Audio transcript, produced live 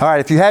All right,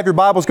 if you have your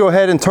Bibles, go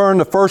ahead and turn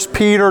to 1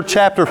 Peter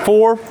chapter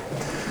 4.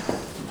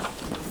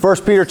 1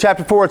 Peter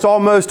chapter 4, it's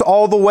almost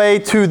all the way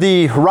to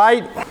the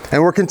right.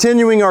 And we're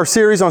continuing our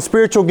series on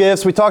spiritual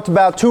gifts. We talked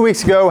about 2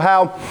 weeks ago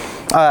how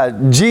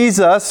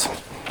Jesus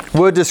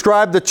would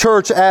describe the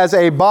church as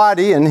a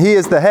body, and He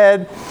is the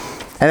head.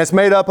 And it's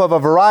made up of a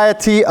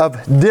variety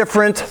of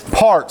different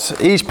parts.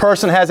 Each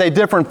person has a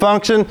different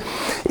function.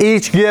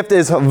 Each gift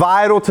is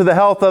vital to the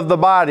health of the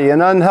body.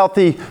 An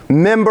unhealthy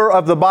member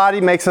of the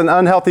body makes an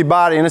unhealthy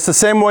body. And it's the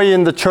same way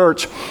in the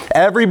church.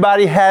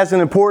 Everybody has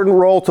an important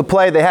role to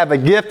play. They have a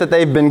gift that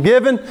they've been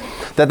given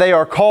that they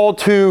are called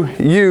to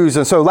use.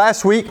 And so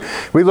last week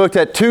we looked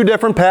at two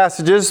different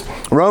passages.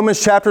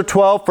 Romans chapter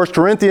 12, 1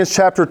 Corinthians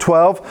chapter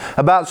 12,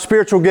 about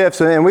spiritual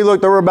gifts. And we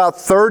looked, there were about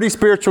 30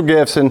 spiritual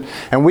gifts. And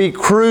we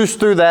cruised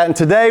through that. And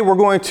today we're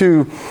going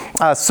to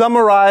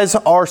summarize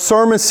our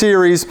sermon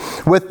series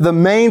with the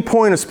main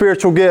point of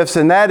spiritual gifts,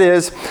 and that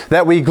is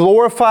that we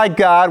glorify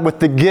God with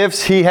the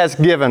gifts He has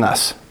given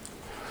us.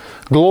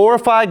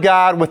 Glorify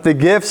God with the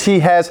gifts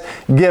He has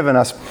given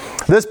us.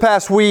 This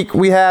past week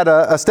we had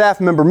a staff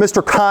member,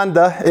 Mr.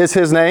 Konda is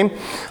his name,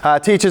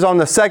 teaches on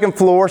the second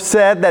floor,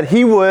 said that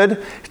he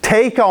would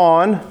take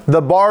on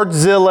the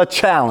Bardzilla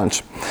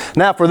Challenge.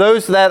 Now, for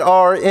those that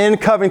are in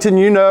Covington,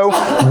 you know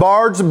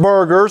Bard's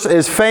Burgers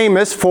is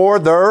famous for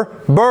their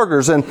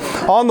burgers. And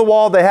on the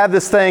wall they have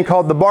this thing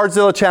called the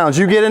Bardzilla Challenge.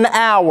 You get an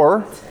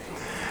hour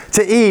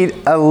to eat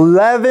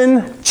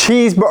 11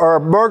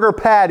 burger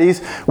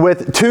patties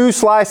with 2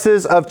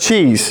 slices of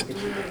cheese.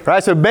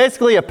 Right? So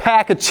basically a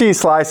pack of cheese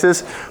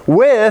slices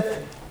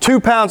with 2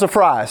 pounds of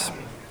fries.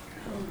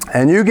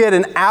 And you get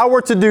an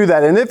hour to do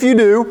that. And if you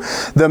do,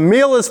 the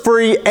meal is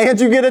free and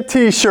you get a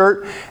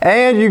t-shirt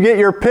and you get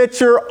your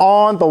picture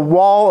on the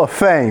wall of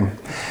fame.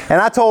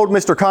 And I told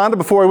Mr. Konda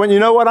before he went, you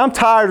know what, I'm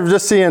tired of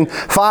just seeing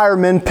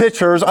firemen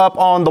pictures up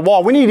on the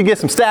wall. We need to get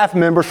some staff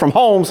members from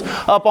homes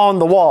up on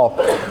the wall.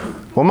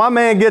 Well, my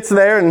man gets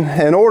there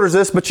and orders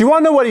this, but you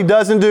want to know what he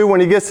doesn't do when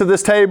he gets to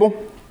this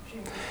table?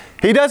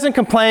 He doesn't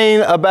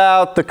complain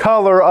about the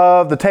color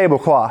of the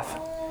tablecloth.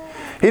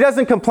 He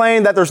doesn't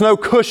complain that there's no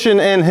cushion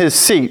in his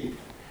seat.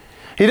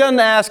 He doesn't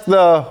ask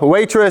the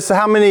waitress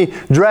how many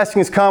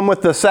dressings come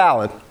with the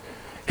salad.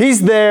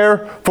 He's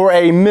there for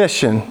a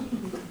mission.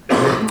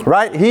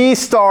 Right? He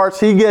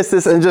gets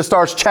this and just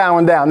starts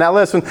chowing down. Now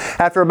listen,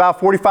 after about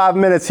 45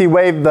 minutes, he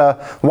waved the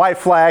white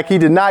flag. He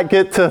did not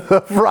get to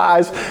the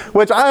fries,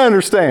 which I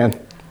understand.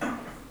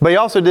 But he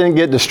also didn't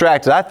get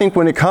distracted. I think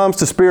when it comes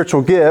to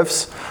spiritual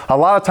gifts, a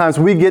lot of times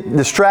we get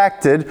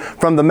distracted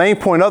from the main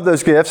point of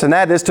those gifts, and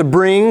that is to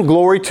bring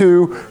glory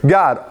to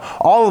God.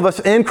 All of us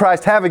in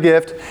Christ have a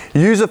gift.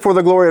 Use it for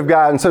the glory of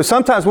God. And so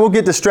sometimes we'll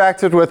get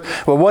distracted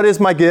with, well, what is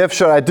my gift?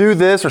 Should I do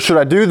this, or should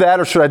I do that,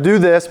 or should I do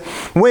this?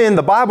 When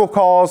the Bible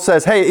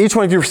says, hey, each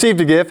one of you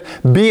received a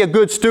gift, be a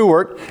good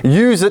steward,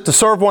 use it to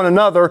serve one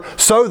another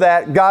so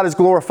that God is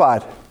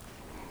glorified.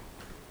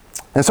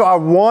 And so I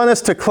want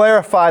us to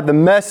clarify the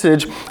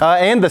message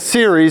and the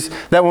series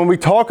that when we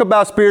talk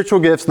about spiritual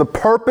gifts, the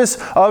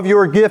purpose of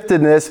your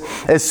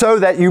giftedness is so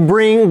that you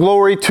bring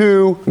glory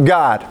to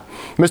God.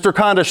 Mr.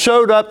 Konda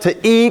showed up to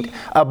eat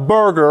a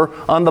burger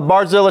on the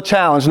Bardzilla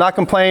Challenge, not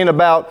complain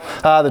about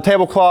the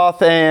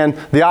tablecloth and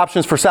the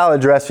options for salad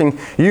dressing.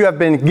 You have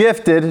been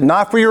gifted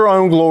not for your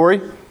own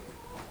glory,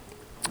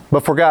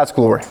 but for God's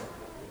glory.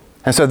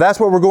 And so that's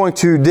what we're going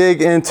to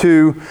dig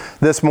into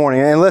this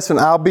morning. And listen,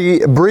 I'll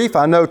be brief.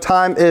 I know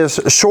time is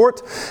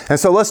short. And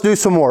so let's do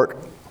some work.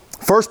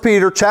 1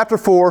 Peter chapter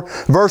 4,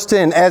 verse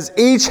 10. As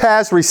each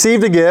has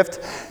received a gift,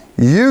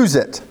 use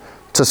it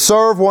to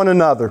serve one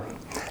another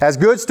as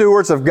good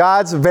stewards of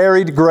God's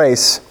varied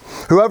grace.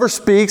 Whoever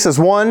speaks as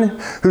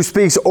one who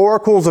speaks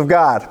oracles of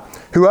God.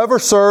 Whoever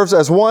serves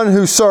as one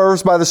who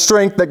serves by the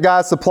strength that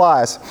God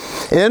supplies,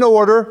 in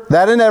order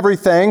that in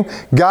everything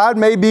God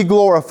may be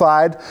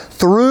glorified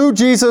through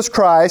Jesus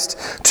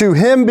Christ. To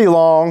Him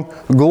belong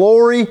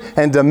glory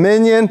and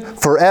dominion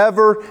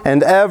forever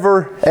and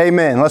ever.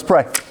 Amen. Let's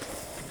pray.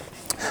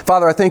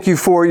 Father, I thank You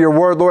for Your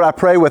word. Lord, I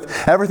pray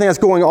with everything that's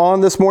going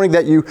on this morning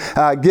that You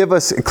give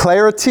us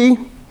clarity.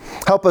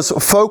 Help us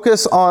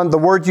focus on the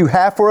word You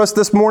have for us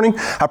this morning.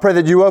 I pray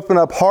that You open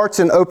up hearts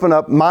and open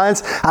up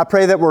minds. I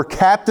pray that we're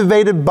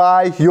captivated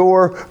by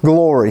Your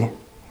glory.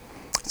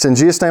 It's in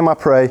Jesus' name I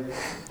pray.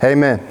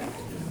 Amen.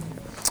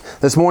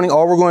 This morning,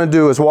 all we're going to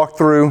do is walk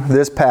through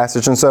this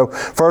passage. And so,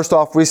 first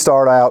off, we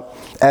start out,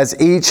 as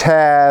each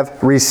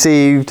have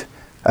received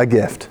a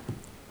gift.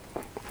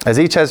 As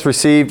each has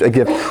received a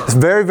gift. It's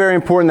very, very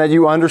important that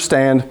you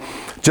understand,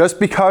 just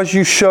because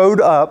you showed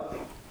up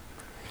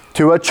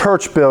to a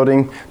church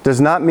building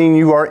does not mean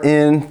you are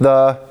in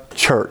the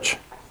church.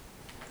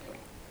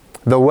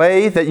 The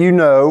way that you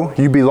know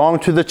you belong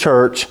to the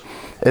church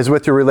is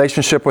with your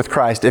relationship with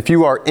Christ. If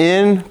you are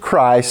in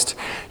Christ,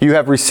 you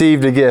have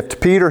received a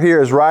gift. Peter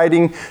here is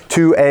writing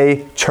to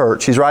a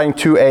church. He's writing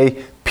to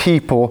a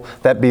people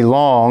that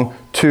belong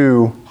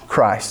to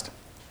Christ.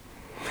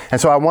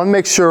 And so I want to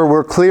make sure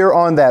we're clear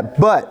on that.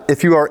 But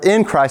if you are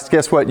in Christ,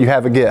 guess what? You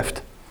have a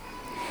gift.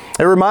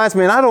 It reminds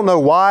me, and I don't know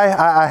why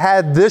I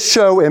had this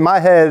show in my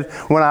head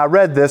when I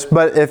read this,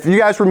 but if you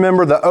guys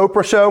remember the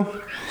Oprah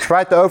show,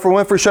 right? The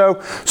Oprah Winfrey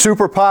show,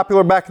 super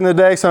popular back in the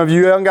day. Some of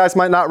you young guys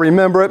might not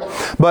remember it,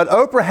 but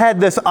Oprah had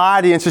this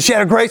audience, and she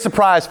had a great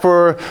surprise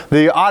for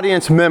the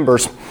audience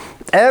members.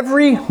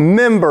 Every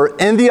member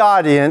in the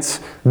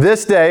audience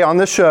this day on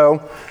this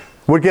show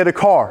would get a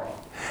car.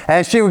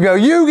 And she would go,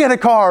 you get a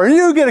car, and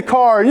you get a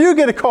car, and you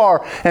get a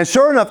car. And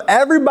sure enough,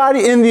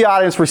 everybody in the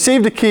audience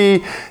received a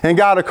key and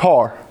got a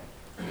car.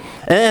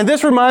 And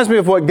this reminds me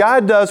of what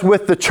God does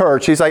with the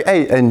church. He's like,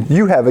 hey, and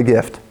you have a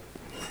gift.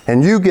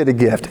 And you get a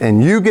gift,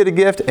 and you get a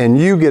gift, and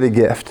you get a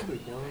gift.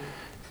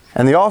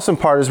 And the awesome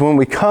part is when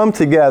we come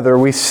together,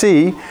 we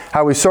see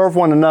how we serve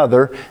one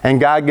another, and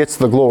God gets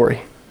the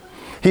glory.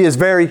 He is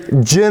very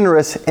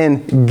generous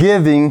in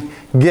giving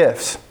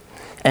gifts.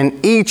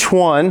 And each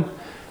one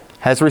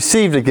has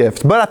received a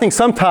gift. But I think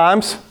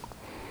sometimes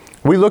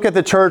we look at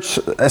the church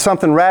as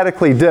something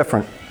radically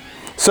different.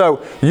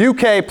 So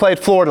UK played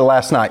Florida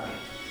last night.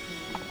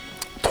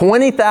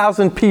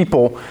 20,000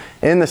 people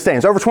in the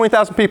stands. Over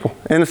 20,000 people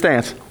in the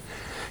stands.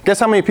 Guess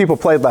how many people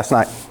played last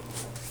night?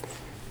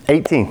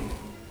 18.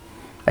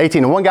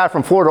 18. And one guy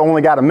from Florida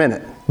only got a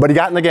minute, but he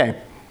got in the game.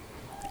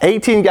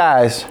 18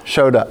 guys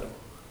showed up.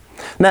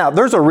 Now,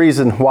 there's a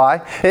reason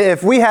why.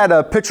 If we had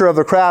a picture of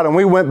the crowd and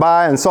we went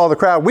by and saw the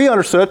crowd, we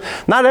understood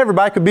not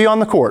everybody could be on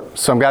the court.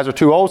 Some guys are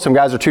too old, some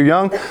guys are too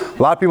young.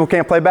 A lot of people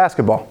can't play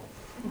basketball.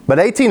 But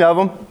 18 of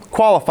them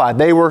qualified.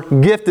 They were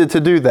gifted to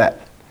do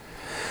that.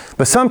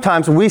 But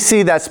sometimes we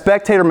see that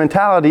spectator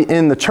mentality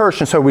in the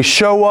church, and so we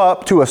show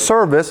up to a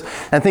service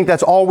and think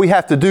that's all we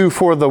have to do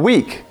for the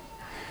week.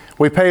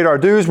 We paid our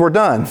dues, we're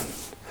done.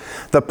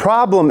 The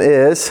problem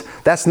is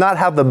that's not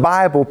how the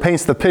Bible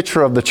paints the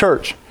picture of the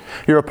church.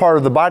 You're a part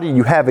of the body,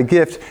 you have a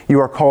gift, you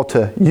are called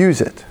to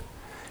use it.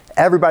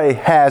 Everybody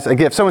has a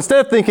gift. So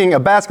instead of thinking a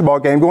basketball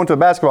game, going to a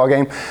basketball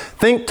game,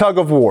 think tug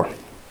of war.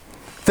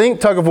 Think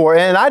tug of war.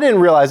 And I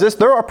didn't realize this,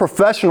 there are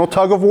professional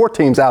tug of war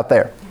teams out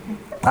there.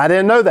 I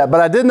didn't know that,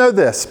 but I did know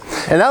this.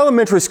 In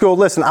elementary school,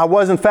 listen, I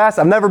wasn't fast.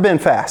 I've never been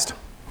fast,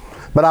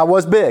 but I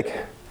was big.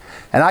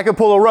 And I could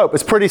pull a rope.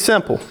 It's pretty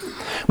simple.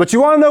 But you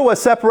want to know what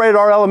separated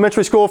our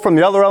elementary school from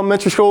the other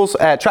elementary schools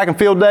at track and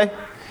field day?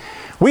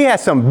 We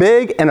had some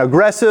big and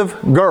aggressive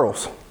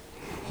girls,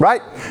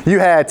 right? You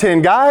had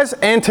 10 guys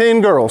and 10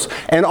 girls.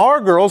 And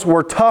our girls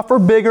were tougher,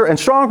 bigger, and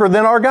stronger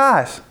than our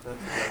guys.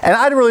 And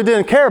I really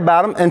didn't care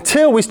about them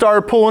until we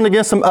started pulling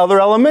against some other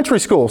elementary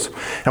schools.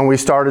 And we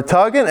started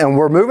tugging and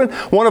we're moving.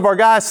 One of our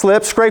guys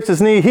slips, scrapes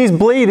his knee, he's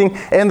bleeding,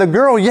 and the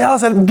girl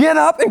yells at him, get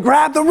up and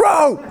grab the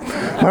rope.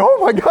 Like, oh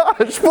my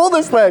gosh, pull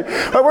this thing.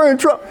 We're in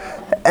trouble.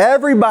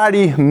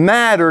 Everybody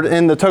mattered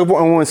in the tug of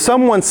war. And when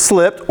someone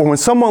slipped or when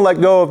someone let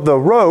go of the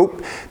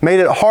rope, made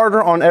it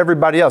harder on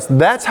everybody else.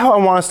 That's how I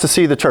want us to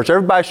see the church.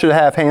 Everybody should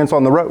have hands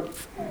on the rope.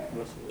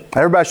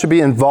 Everybody should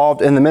be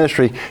involved in the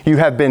ministry. You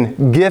have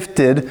been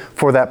gifted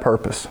for that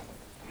purpose.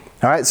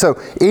 All right,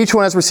 so each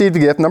one has received a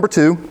gift. Number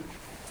 2,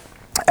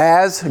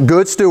 as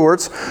good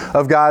stewards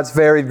of God's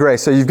varied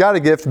grace. So you've got a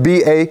gift,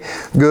 be a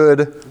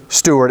good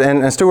steward.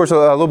 And steward's a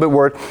little bit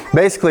word.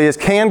 Basically is,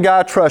 can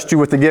God trust you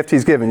with the gift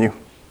He's given you?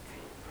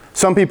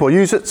 Some people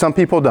use it, some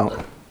people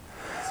don't.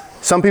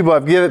 Some people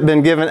have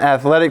been given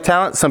athletic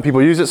talent, some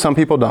people use it, some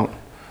people don't.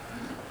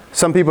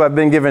 Some people have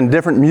been given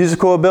different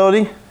musical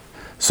ability.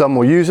 Some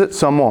will use it,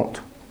 some won't.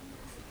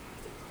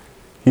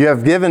 You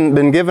have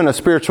been given a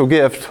spiritual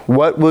gift.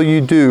 What will you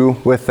do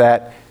with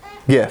that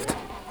gift?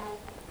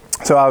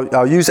 So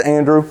I'll use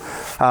Andrew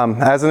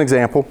as an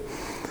example.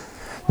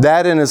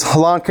 Dad and his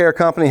lawn care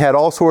company had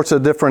all sorts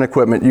of different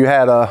equipment. You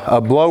had a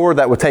blower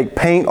that would take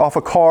paint off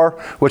a car,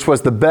 which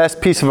was the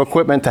best piece of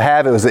equipment to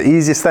have. It was the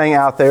easiest thing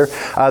out there.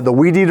 The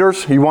weed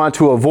eaters you wanted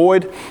to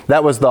avoid.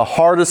 That was the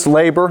hardest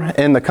labor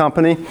in the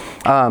company.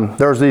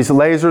 There's these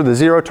the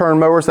zero-turn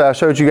mowers that I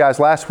showed you guys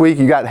last week.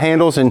 You got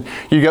handles and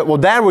you go, well,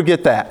 Dad would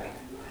get that,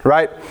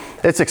 right?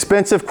 It's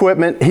expensive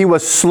equipment. He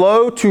was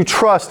slow to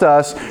trust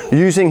us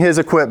using his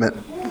equipment.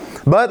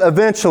 But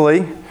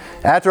eventually,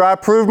 after I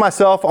proved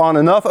myself on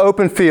enough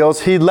open fields,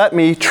 he'd let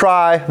me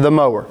try the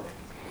mower.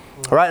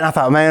 Right? And I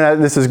thought,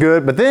 man, this is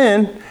good. But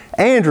then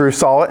Andrew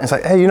saw it and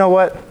said, hey, you know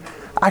what?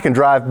 I can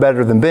drive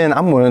better than Ben.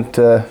 I'm going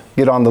to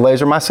get on the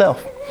laser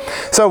myself.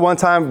 So one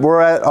time we're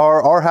at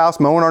our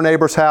house, mowing our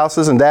neighbors'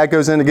 houses, and Dad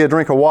goes in to get a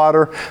drink of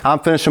water. I'm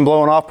finishing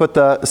blowing off, put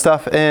the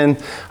stuff in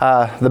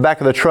the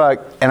back of the truck,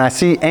 and I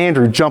see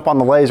Andrew jump on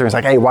the laser. He's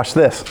like, hey, watch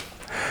this.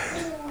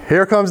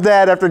 Here comes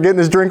Dad after getting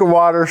his drink of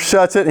water,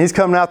 shuts it, and he's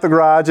coming out the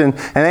garage, and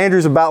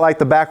Andrew's about like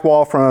the back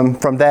wall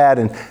from Dad,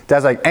 and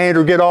Dad's like,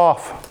 Andrew, get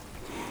off.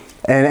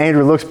 And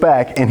Andrew looks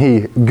back, and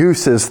he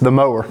gooses the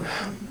mower.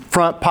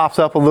 Front pops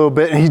up a little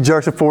bit, and he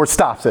jerks it forward,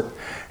 stops it.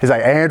 He's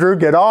like, Andrew,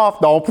 get off,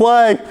 don't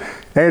play.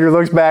 Andrew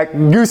looks back,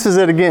 gooses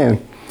it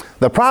again.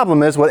 The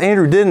problem is what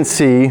Andrew didn't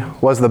see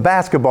was the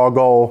basketball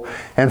goal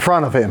in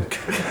front of him.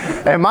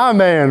 And my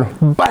man,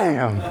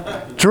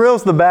 bam,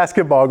 drills the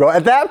basketball goal.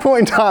 At that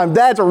point in time,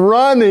 Dad's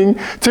running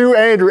to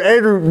Andrew.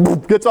 Andrew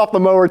gets off the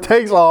mower,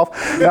 takes off,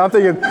 and I'm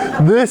thinking,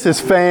 this is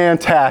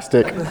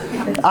fantastic.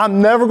 I'm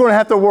never going to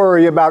have to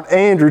worry about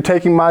Andrew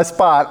taking my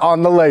spot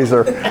on the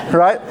laser,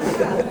 right?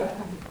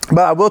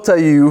 But I will tell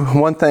you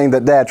one thing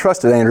that Dad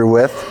trusted Andrew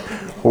with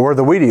were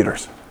the weed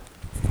eaters.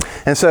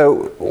 And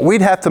so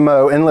we'd have to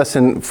mow, and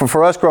listen,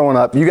 for us growing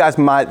up, you guys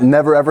might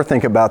never ever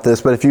think about this,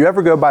 but if you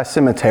ever go by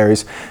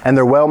cemeteries and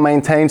they're well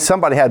maintained,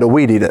 somebody had to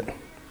weed eat it.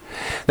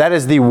 That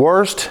is the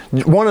worst,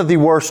 one of the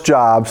worst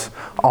jobs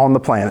on the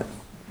planet.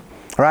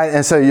 Right?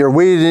 And so you're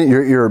weeding,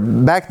 your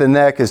back of the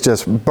neck is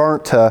just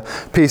burnt to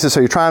pieces, so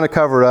you're trying to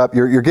cover it up.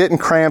 You're getting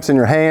cramps in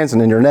your hands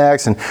and in your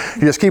necks, and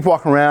you just keep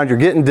walking around, you're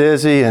getting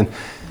dizzy, and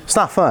it's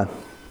not fun.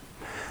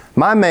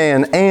 My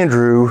man,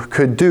 Andrew,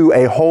 could do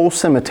a whole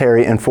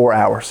cemetery in 4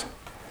 hours.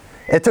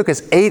 It took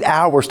us 8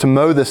 hours to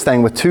mow this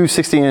thing with two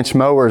 60-inch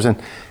mowers, and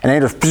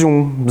Andrew,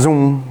 zoom,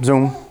 zoom,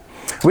 zoom.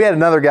 We had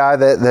another guy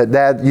that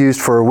Dad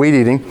used for weed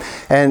eating,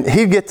 and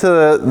he'd get to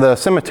the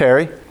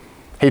cemetery,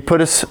 he'd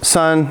put his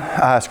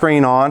sun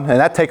screen on,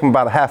 and that'd take him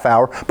about a half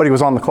hour, but he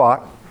was on the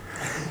clock.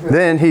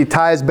 Then he'd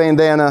tie his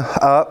bandana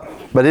up,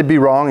 but it'd be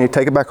wrong, he'd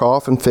take it back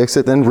off and fix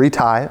it, then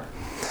retie it.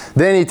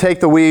 Then he'd take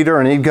the weeder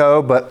and he'd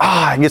go, but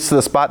he gets to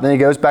the spot, and then he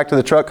goes back to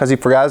the truck because he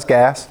forgot his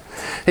gas.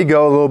 He'd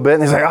go a little bit,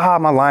 and he's like,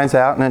 my line's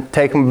out, and it'd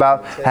take him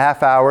about a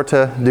half hour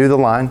to do the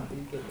line.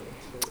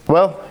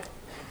 Well,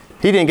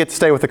 he didn't get to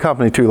stay with the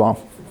company too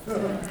long.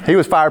 He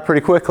was fired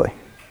pretty quickly.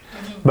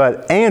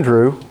 But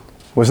Andrew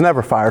was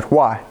never fired.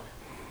 Why?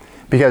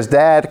 Because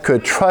Dad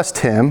could trust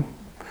him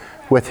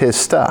with his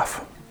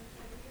stuff.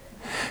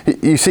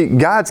 You see,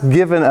 God's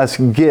given us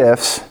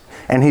gifts,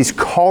 and He's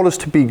called us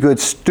to be good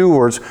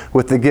stewards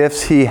with the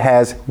gifts He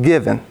has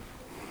given.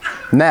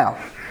 Now,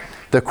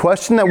 the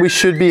question that we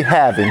should be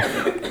having,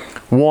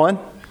 1,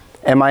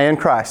 am I in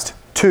Christ?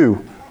 2,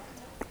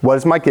 what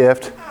is my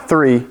gift?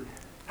 3,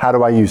 how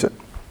do I use it?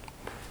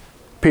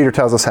 Peter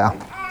tells us how.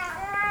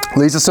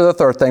 Leads us to the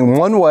third thing.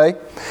 One way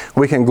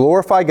we can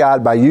glorify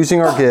God by using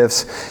our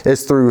gifts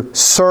is through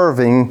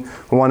serving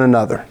one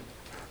another.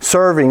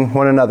 Serving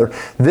one another.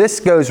 This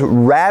goes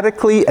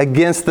radically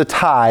against the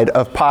tide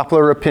of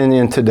popular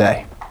opinion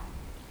today.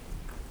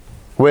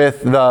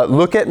 With the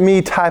look at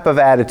me type of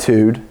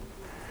attitude,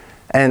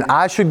 and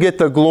I should get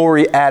the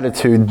glory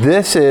attitude,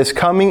 this is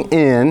coming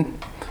in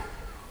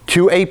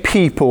to a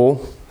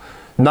people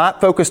not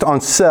focused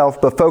on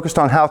self, but focused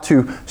on how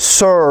to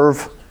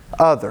serve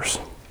others.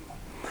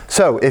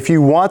 So, if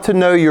you want to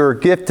know your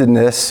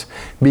giftedness,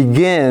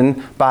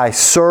 begin by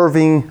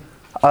serving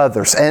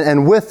others.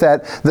 And with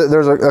that,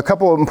 there's a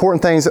couple of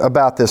important things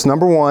about this.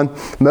 Number one,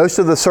 most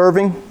of the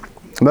serving,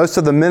 most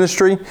of the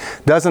ministry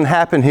doesn't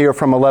happen here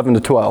from 11 to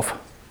 12.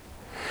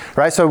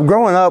 Right? So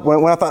growing up,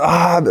 when I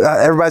thought,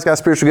 everybody's got a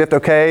spiritual gift,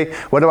 okay,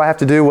 what do I have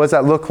to do? What does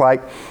that look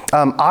like?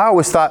 I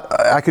always thought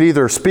I could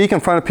either speak in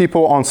front of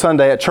people on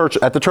Sunday at church,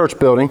 at the church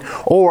building,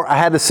 or I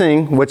had to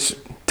sing, which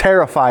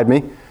terrified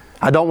me.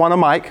 I don't want a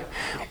mic.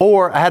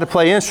 Or I had to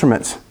play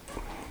instruments.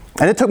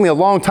 And it took me a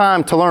long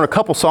time to learn a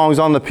couple songs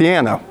on the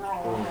piano.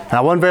 And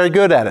I wasn't very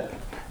good at it.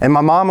 And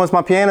my mom was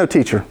my piano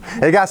teacher.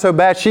 It got so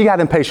bad, she got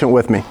impatient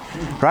with me.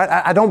 Right?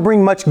 I don't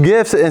bring much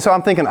gifts, and so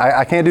I'm thinking,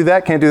 I can't do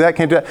that, can't do that,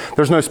 can't do that.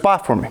 There's no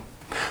spot for me.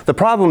 The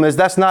problem is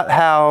that's not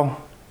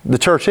how the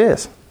church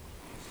is.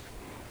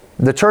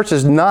 The church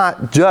is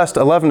not just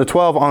 11 to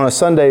 12 on a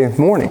Sunday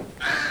morning.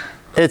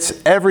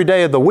 It's every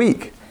day of the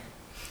week,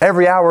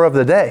 every hour of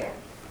the day.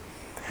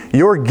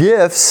 Your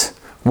gifts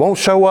won't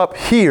show up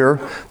here,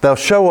 they'll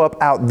show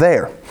up out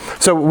there.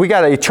 So we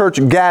got a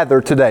church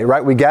gather today,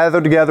 right? We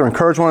gather together,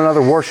 encourage one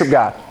another, worship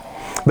God.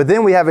 But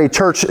then we have a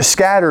church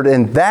scattered,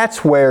 and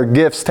that's where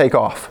gifts take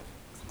off.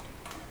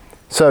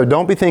 So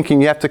don't be thinking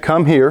you have to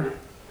come here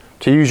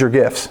to use your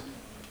gifts.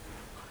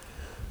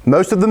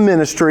 Most of the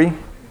ministry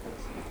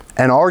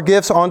and our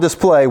gifts on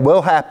display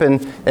will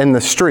happen in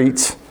the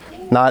streets,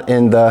 not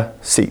in the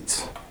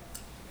seats.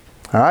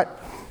 All right?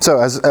 So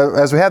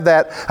as we have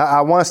that, I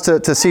want us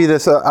to see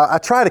this. I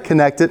try to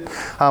connect it.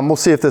 We'll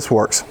see if this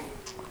works.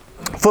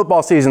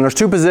 Football season, there's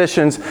two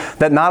positions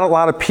that not a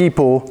lot of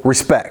people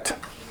respect.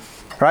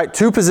 Right?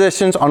 Two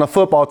positions on a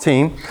football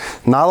team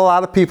not a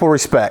lot of people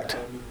respect.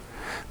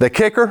 The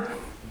kicker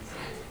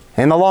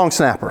and the long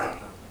snapper.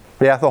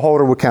 Yeah, the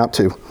holder would count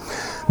too.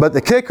 But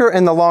the kicker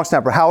and the long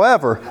snapper.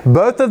 However,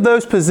 both of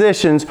those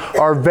positions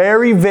are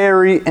very,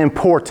 very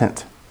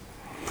important.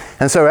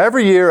 And so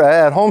every year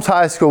at Holmes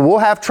High School, we'll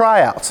have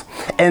tryouts.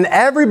 And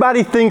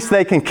everybody thinks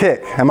they can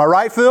kick. Am I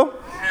right, Phil?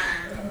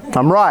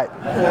 I'm right.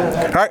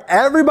 All right,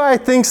 everybody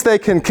thinks they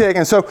can kick.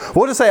 And so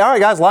we'll just say, all right,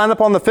 guys, line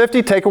up on the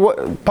 50, take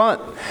a punt.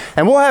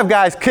 And we'll have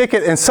guys kick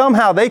it, and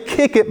somehow they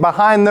kick it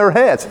behind their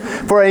heads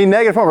for a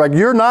negative point. Like,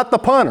 you're not the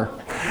punter.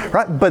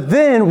 Right? But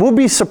then we'll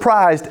be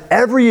surprised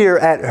every year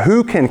at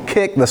who can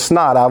kick the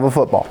snot out of a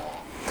football.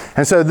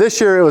 And so this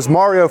year it was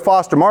Mario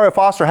Foster. Mario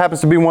Foster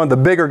happens to be one of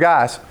the bigger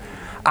guys.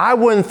 I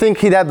wouldn't think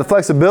he'd have the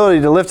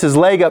flexibility to lift his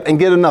leg up and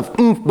get enough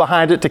oomph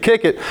behind it to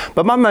kick it,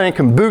 but my man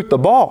can boot the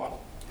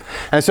ball.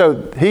 And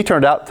so he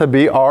turned out to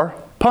be our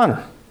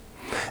punter.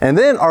 And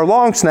then our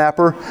long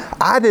snapper,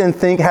 I didn't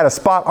think had a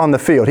spot on the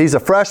field. He's a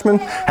freshman,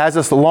 has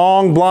this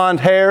long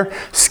blonde hair,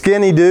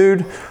 skinny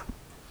dude,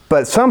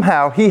 but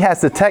somehow he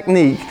has the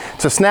technique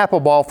to snap a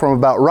ball from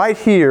about right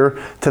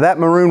here to that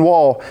maroon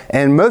wall,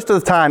 and most of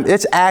the time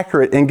it's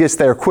accurate and gets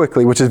there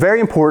quickly, which is very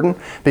important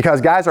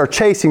because guys are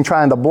chasing,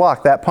 trying to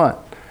block that punt.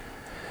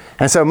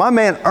 And so my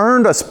man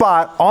earned a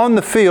spot on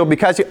the field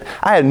because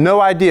I had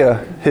no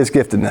idea his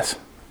giftedness.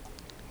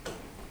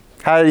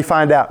 How did he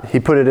find out? He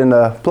put it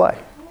into play.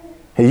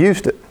 He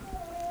used it.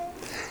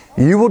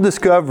 You will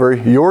discover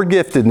your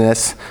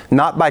giftedness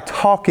not by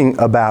talking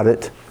about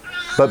it,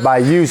 but by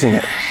using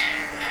it.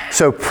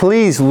 So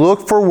please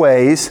look for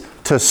ways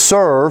to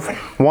serve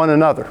one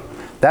another.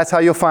 That's how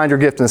you'll find your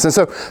giftedness. And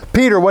so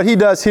Peter, what he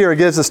does here,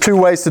 gives us 2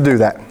 ways to do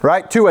that,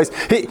 right? 2 ways.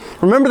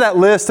 Remember that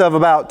list of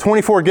about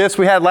 24 gifts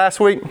we had last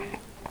week?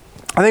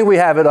 I think we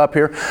have it up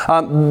here.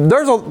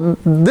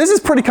 This is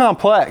pretty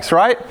complex,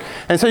 right?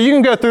 And so you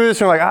can go through this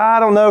and you're like,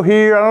 I don't know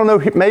here, I don't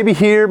know, maybe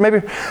here,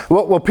 maybe.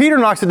 Well, Peter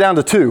knocks it down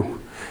to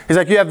 2. He's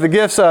like, you have the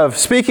gifts of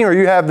speaking or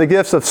you have the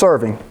gifts of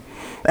serving.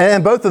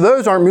 And both of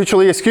those aren't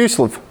mutually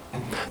exclusive.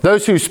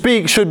 Those who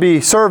speak should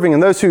be serving,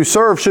 and those who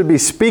serve should be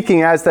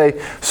speaking as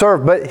they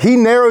serve. But he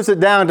narrows it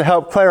down to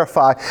help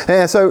clarify.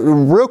 And so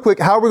real quick,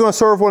 how are we going to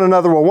serve one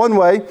another? Well, one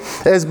way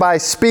is by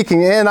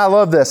speaking. And I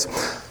love this.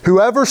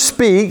 Whoever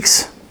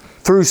speaks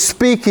through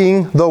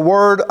speaking the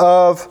word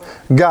of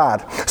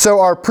God. So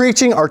our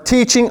preaching, our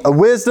teaching,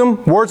 words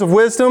of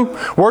wisdom,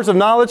 words of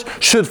knowledge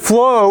should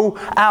flow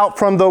out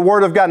from the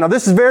word of God. Now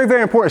this is very,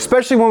 very important,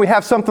 especially when we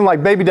have something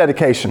like baby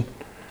dedication.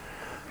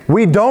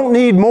 We don't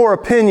need more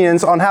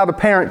opinions on how to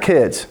parent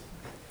kids.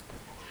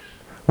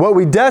 What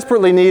we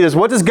desperately need is,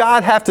 what does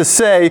God have to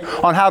say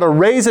on how to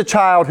raise a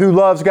child who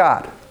loves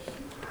God?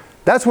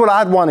 That's what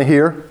I'd want to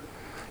hear.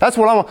 That's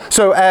what I want.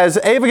 So as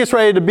Ava gets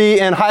ready to be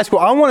in high school,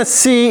 I want to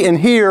see and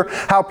hear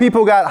how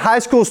people got high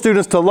school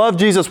students to love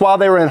Jesus while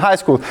they were in high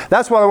school.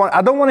 That's what I want.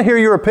 I don't want to hear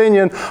your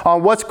opinion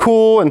on what's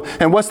cool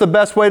and what's the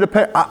best way to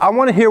parent. I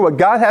want to hear what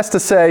God has to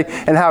say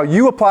and how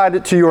you applied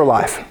it to your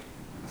life.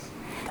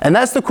 And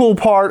that's the cool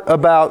part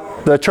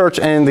about the church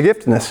and the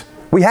giftedness.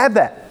 We have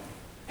that.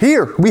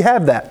 Here, we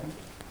have that.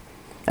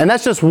 And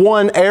that's just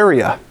one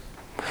area.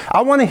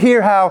 I want to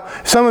hear how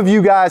some of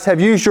you guys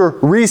have used your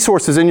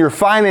resources and your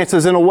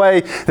finances in a way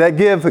that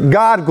give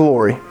God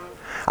glory.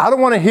 I don't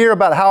want to hear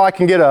about how I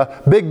can get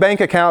a big bank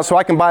account so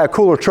I can buy a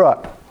cooler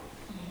truck.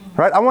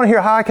 Right? I want to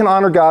hear how I can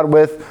honor God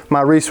with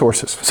my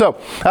resources.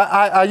 So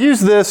I use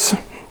this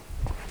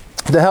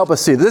to help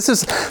us see. This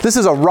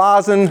is a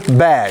rosin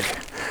bag,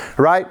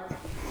 right?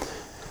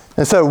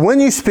 And so when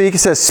you speak, it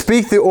says,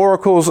 speak the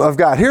oracles of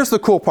God. Here's the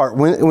cool part.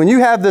 When you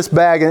have this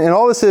bag, and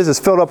all this is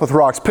filled up with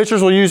rocks,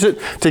 pitchers will use it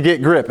to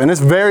get grip. And it's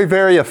very,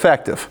 very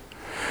effective.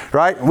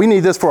 Right? We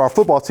need this for our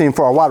football team,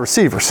 for our wide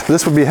receivers.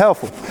 This would be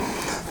helpful.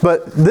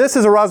 But this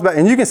is a rosin bag,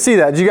 and you can see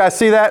that. Did you guys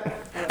see that?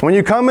 When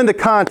you come into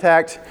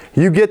contact,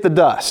 you get the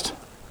dust.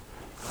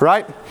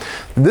 Right?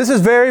 This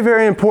is very,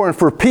 very important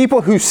for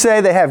people who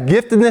say they have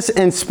giftedness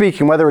in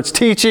speaking, whether it's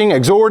teaching,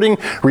 exhorting,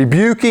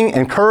 rebuking,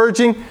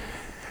 encouraging.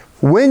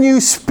 When you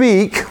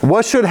speak,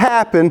 what should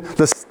happen,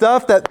 the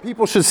stuff that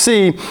people should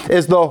see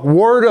is the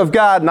Word of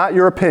God, not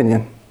your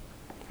opinion.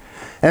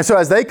 And so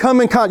as they come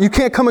in contact, you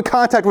can't come in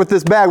contact with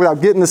this bag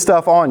without getting this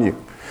stuff on you.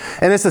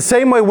 And it's the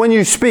same way when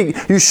you speak.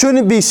 You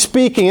shouldn't be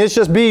speaking, it's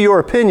just be your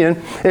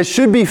opinion. It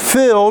should be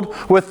filled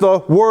with the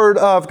Word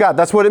of God.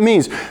 That's what it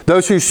means.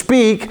 Those who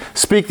speak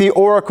the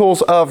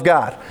oracles of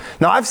God.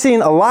 Now I've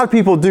seen a lot of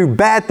people do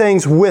bad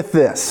things with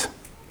this.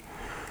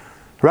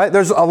 Right?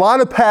 There's a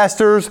lot of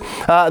pastors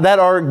that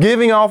are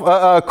giving off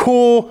a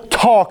cool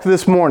talk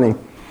this morning.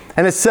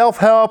 And it's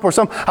self-help or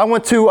something. I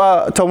went to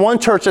one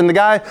church and the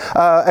guy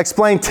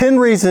explained 10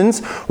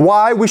 reasons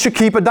why we should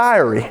keep a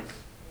diary.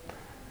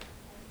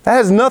 That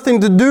has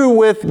nothing to do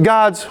with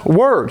God's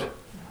Word.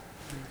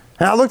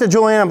 And I looked at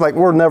Julianne and I'm like,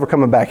 we're never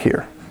coming back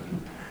here.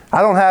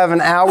 I don't have an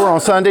hour on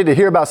Sunday to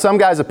hear about some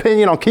guy's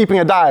opinion on keeping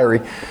a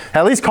diary.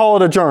 At least call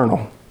it a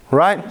journal.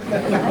 Right?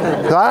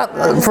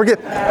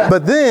 Forget.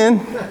 But then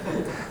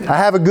I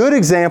have a good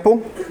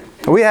example.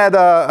 We had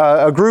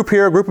a group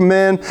here, a group of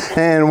men,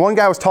 and one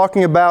guy was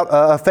talking about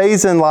a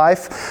phase in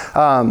life,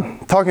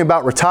 talking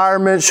about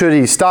retirement. Should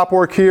he stop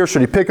work here? Should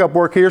he pick up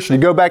work here? Should he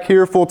go back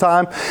here full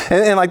time?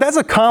 And like that's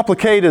a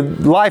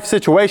complicated life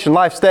situation,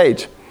 life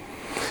stage.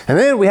 And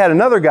then we had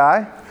another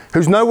guy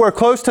who's nowhere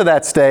close to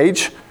that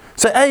stage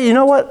say, hey, you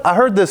know what? I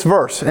heard this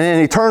verse.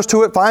 And he turns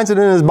to it, finds it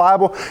in his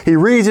Bible. He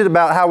reads it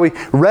about how we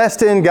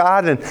rest in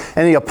God,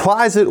 and he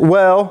applies it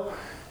well.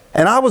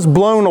 And I was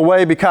blown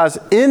away because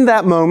in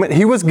that moment,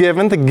 he was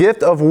given the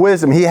gift of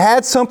wisdom. He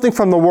had something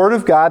from the Word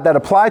of God that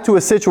applied to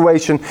a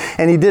situation,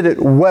 and he did it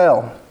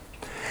well.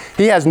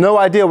 He has no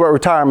idea what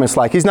retirement's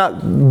like. He's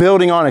not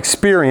building on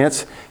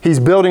experience. He's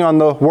building on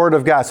the Word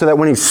of God so that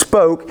when he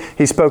spoke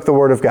the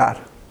Word of God.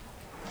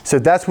 So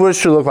that's what it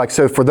should look like.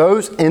 So for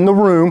those in the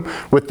room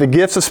with the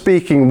gifts of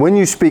speaking, when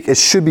you speak, it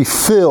should be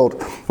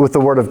filled with the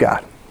Word of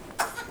God.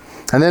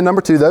 And then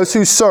number 2, those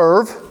who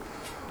serve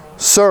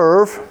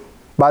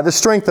by the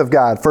strength of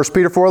God. 1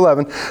 Peter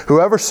 4:11,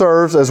 whoever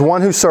serves as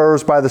one who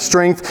serves by the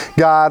strength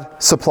God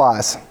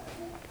supplies.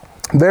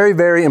 Very,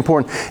 very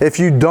important. If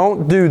you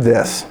don't do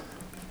this,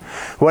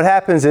 what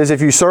happens is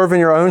if you serve in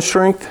your own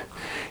strength,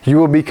 you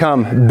will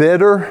become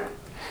bitter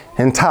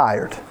and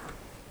tired.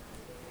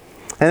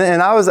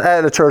 And I was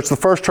at a church, the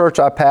first church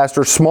I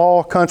pastored,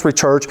 small country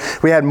church.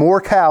 We had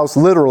more cows,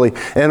 literally,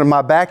 in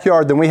my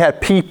backyard than we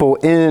had people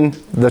in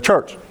the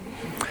church.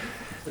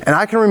 And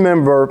I can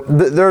remember,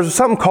 there's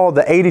something called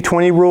the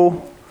 80-20 rule,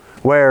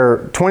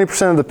 where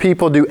 20% of the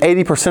people do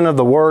 80% of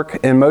the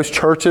work in most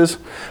churches.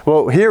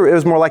 Well, here it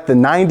was more like the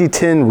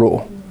 90-10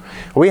 rule.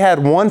 We had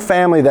one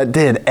family that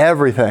did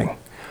everything.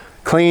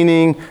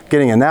 Cleaning,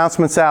 getting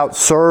announcements out,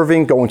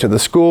 serving, going to the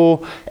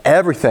school,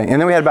 everything. And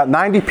then we had about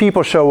 90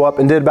 people show up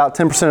and did about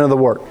 10% of the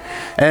work.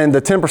 And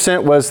the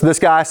 10% was this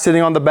guy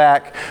sitting on the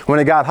back. When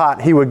it got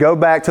hot, he would go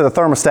back to the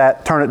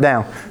thermostat, turn it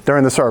down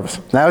during the service.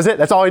 And that was it.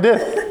 That's all he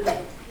did.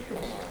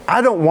 I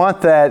don't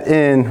want that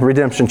in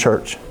Redemption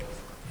Church.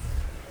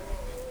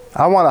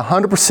 I want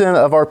 100%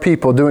 of our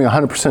people doing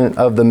 100%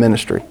 of the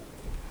ministry.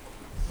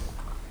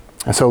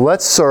 And so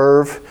let's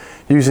serve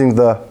using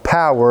the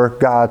power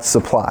God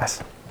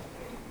supplies.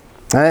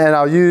 And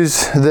I'll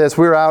use this.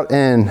 We were out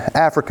in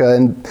Africa,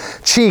 in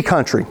Chi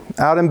country,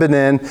 out in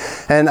Benin.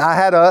 And I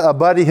had a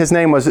buddy, his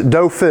name was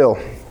Do Phil.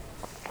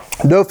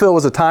 Do Phil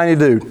was a tiny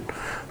dude,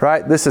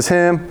 right? This is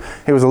him.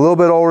 He was a little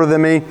bit older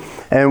than me.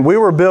 And we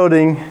were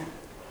building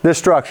this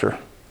structure,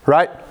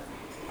 right?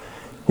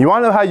 You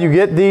want to know how you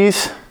get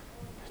these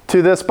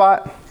to this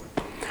spot?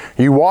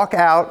 You walk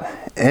out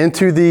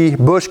into the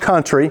bush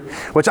country,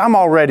 which I'm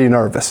already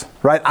nervous,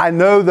 right? I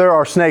know there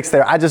are snakes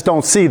there. I just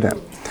don't see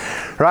them,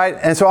 right?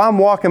 And so I'm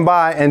walking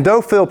by, and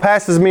Do Phil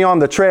passes me on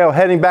the trail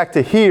heading back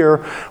to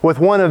here with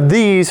one of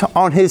these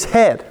on his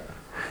head.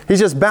 He's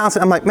just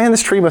bouncing. I'm like, man,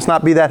 this tree must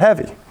not be that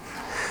heavy.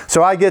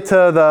 So I get to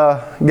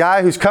the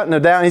guy who's cutting it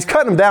down. He's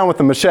cutting them down with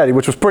a machete,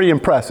 which was pretty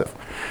impressive,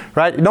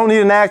 right? You don't need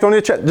an axe, don't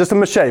need just a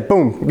machete.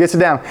 Boom, gets it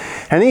down.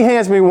 And he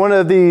hands me one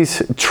of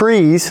these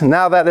trees.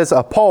 Now that is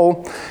a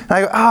pole. And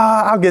I go,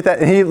 I'll get that.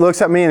 And he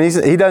looks at me, and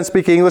he doesn't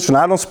speak English, and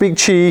I don't speak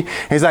Chi. And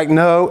he's like,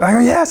 no. I go,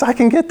 yes, I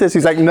can get this.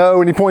 He's like, no.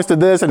 And he points to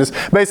this, and it's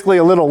basically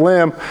a little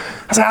limb.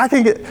 I said, I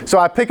can get. So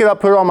I pick it up,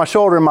 put it on my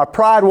shoulder, and my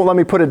pride won't let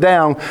me put it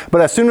down.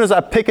 But as soon as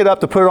I pick it up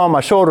to put it on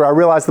my shoulder, I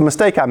realize the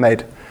mistake I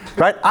made.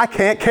 Right? I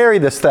can't carry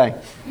this thing.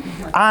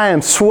 I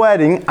am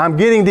sweating. I'm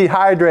getting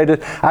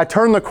dehydrated. I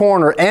turn the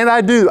corner, and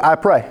I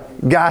pray,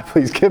 God,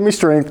 please give me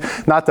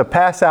strength not to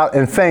pass out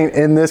and faint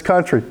in this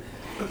country.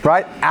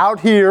 Right? Out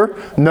here,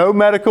 no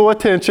medical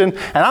attention,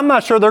 and I'm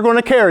not sure they're going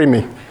to carry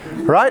me.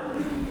 Right?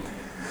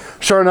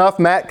 Sure enough,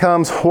 Matt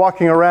comes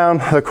walking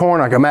around the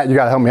corner. I go, Matt, you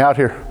got to help me out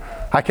here.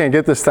 I can't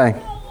get this thing.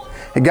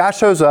 And God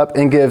shows up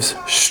and gives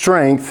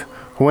strength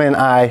when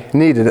I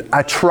needed it.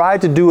 I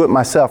tried to do it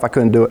myself. I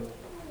couldn't do it.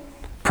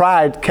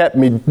 Pride kept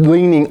me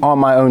leaning on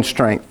my own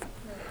strength.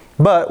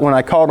 But when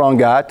I called on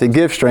God to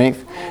give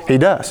strength, He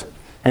does.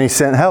 And He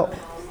sent help.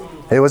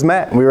 It was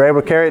Matt. We were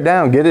able to carry it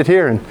down, get it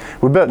here, and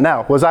we built it.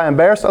 Now, was I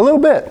embarrassed? A little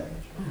bit.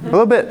 A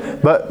little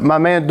bit. But my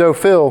man Do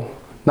Phil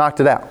knocked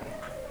it out.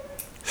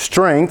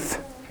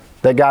 Strength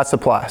that God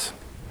supplies.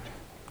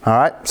 All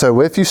right?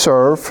 So if you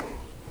serve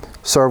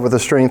with the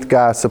strength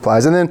God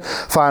supplies. And then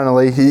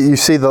finally, you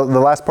see the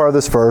last part of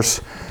this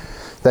verse,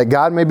 that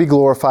God may be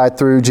glorified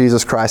through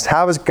Jesus Christ.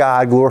 How is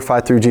God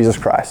glorified through Jesus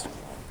Christ?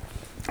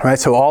 All right,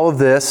 so all of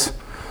this,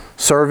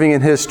 serving in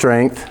His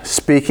strength,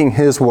 speaking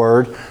His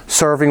word,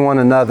 serving one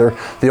another,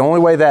 the only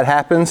way that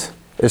happens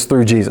is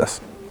through Jesus.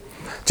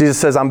 Jesus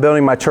says, I'm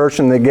building my church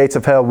and the gates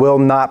of hell will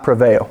not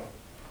prevail.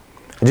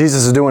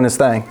 Jesus is doing His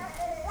thing.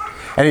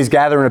 And He's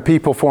gathering a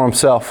people for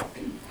Himself.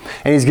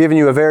 And He's giving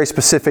you a very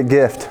specific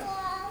gift.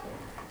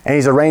 And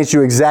He's arranged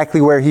you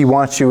exactly where He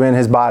wants you in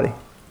His body.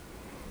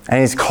 And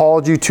He's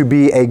called you to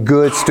be a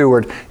good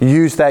steward.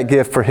 Use that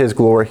gift for His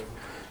glory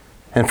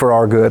and for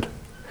our good.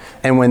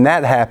 And when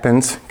that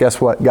happens,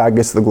 guess what? God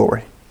gets the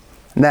glory.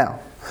 Now,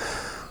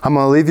 I'm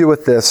going to leave you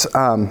with this.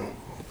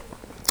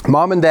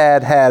 Mom and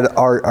Dad had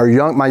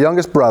my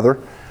youngest brother,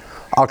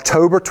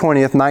 October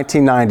 20th,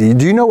 1990.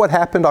 Do you know what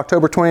happened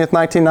October 20th,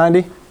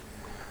 1990?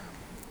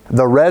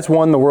 The Reds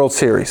won the World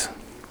Series.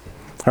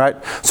 All right?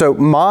 So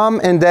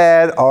Mom and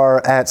Dad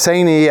are at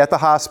St. E at the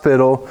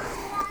hospital.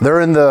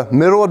 They're in the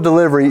middle of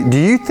delivery. Do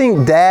you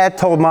think Dad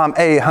told Mom,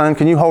 hey, hon,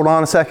 can you hold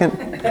on a second?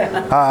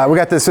 We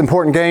got this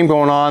important game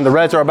going on. The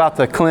Reds are about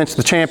to clinch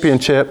the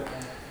championship.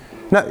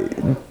 No,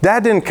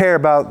 Dad didn't care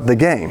about the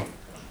game.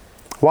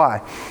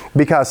 Why?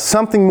 Because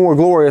something more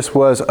glorious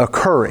was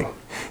occurring.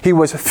 He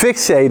was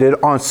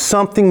fixated on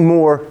something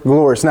more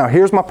glorious. Now,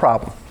 here's my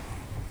problem.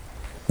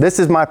 This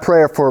is my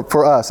prayer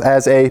for us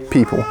as a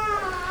people.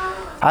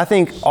 I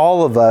think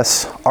all of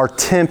us are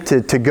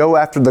tempted to go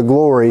after the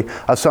glory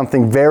of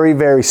something very,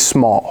 very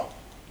small.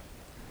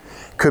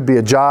 Could be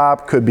a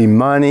job, could be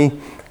money,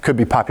 could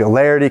be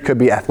popularity, could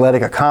be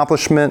athletic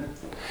accomplishment.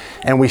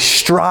 And we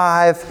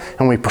strive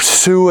and we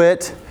pursue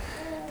it,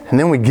 and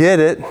then we get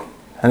it,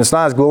 and it's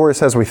not as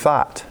glorious as we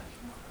thought.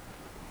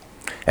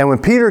 And when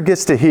Peter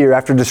gets to here,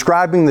 after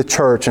describing the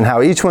church and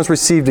how each one's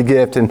received a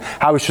gift and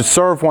how we should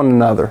serve one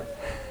another,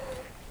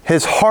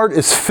 his heart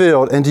is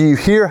filled. And do you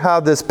hear how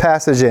this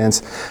passage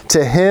ends?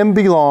 To him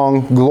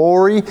belong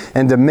glory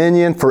and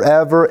dominion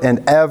forever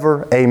and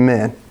ever.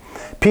 Amen.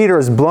 Peter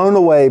is blown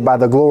away by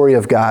the glory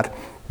of God.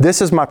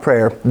 This is my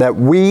prayer, that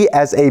we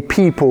as a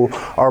people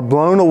are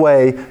blown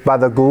away by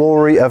the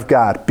glory of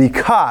God.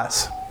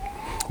 Because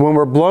when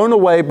we're blown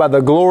away by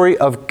the glory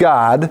of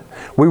God,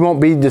 we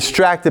won't be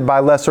distracted by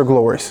lesser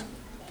glories.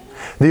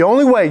 The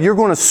only way you're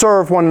going to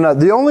serve one another,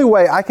 the only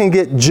way I can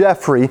get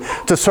Jeffrey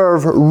to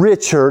serve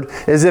Richard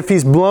is if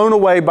he's blown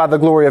away by the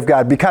glory of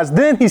God. Because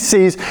then he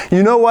sees,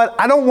 you know what,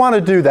 I don't want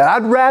to do that.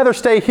 I'd rather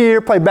stay here,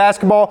 play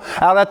basketball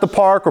out at the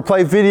park or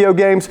play video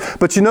games.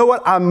 But you know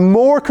what, I'm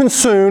more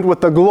consumed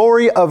with the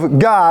glory of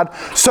God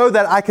so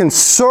that I can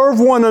serve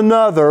one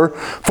another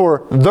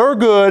for their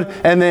good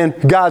and then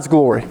God's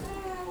glory.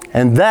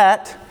 And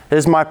that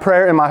is my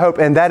prayer and my hope,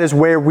 and that is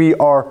where we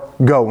are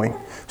going.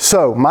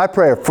 So, my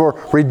prayer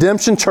for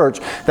Redemption Church,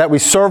 that we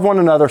serve one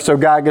another so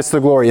God gets the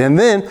glory. And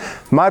then,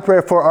 my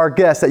prayer for our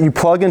guests, that you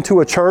plug into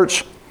a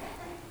church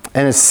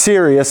and is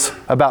serious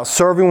about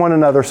serving one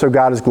another so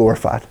God is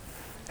glorified.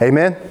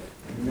 Amen?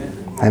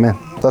 Amen. Amen.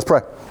 Let's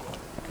pray.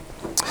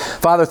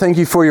 Father, thank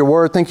you for your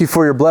word. Thank you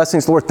for your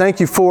blessings. Lord,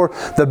 thank you for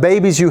the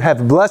babies you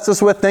have blessed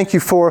us with. Thank you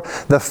for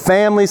the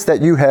families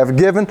that you have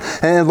given.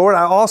 And Lord,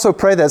 I also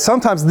pray that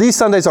sometimes these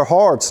Sundays are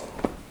hard.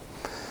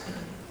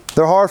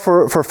 They're hard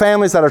for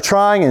families that are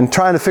trying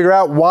to figure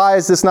out, why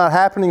is this not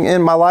happening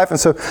in my life? And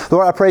so,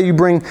 Lord, I pray you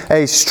bring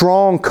a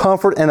strong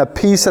comfort and a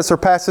peace that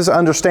surpasses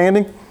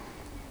understanding.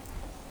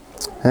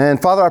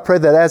 And Father, I pray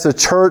that as a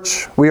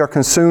church, we are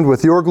consumed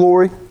with your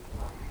glory,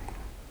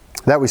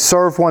 that we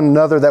serve one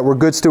another, that we're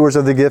good stewards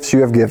of the gifts you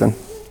have given.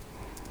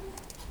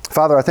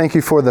 Father, I thank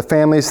you for the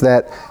families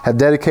that have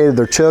dedicated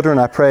their children.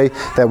 I pray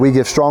that we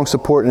give strong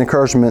support and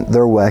encouragement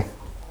their way.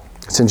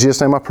 It's in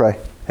Jesus' name I pray.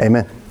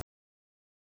 Amen.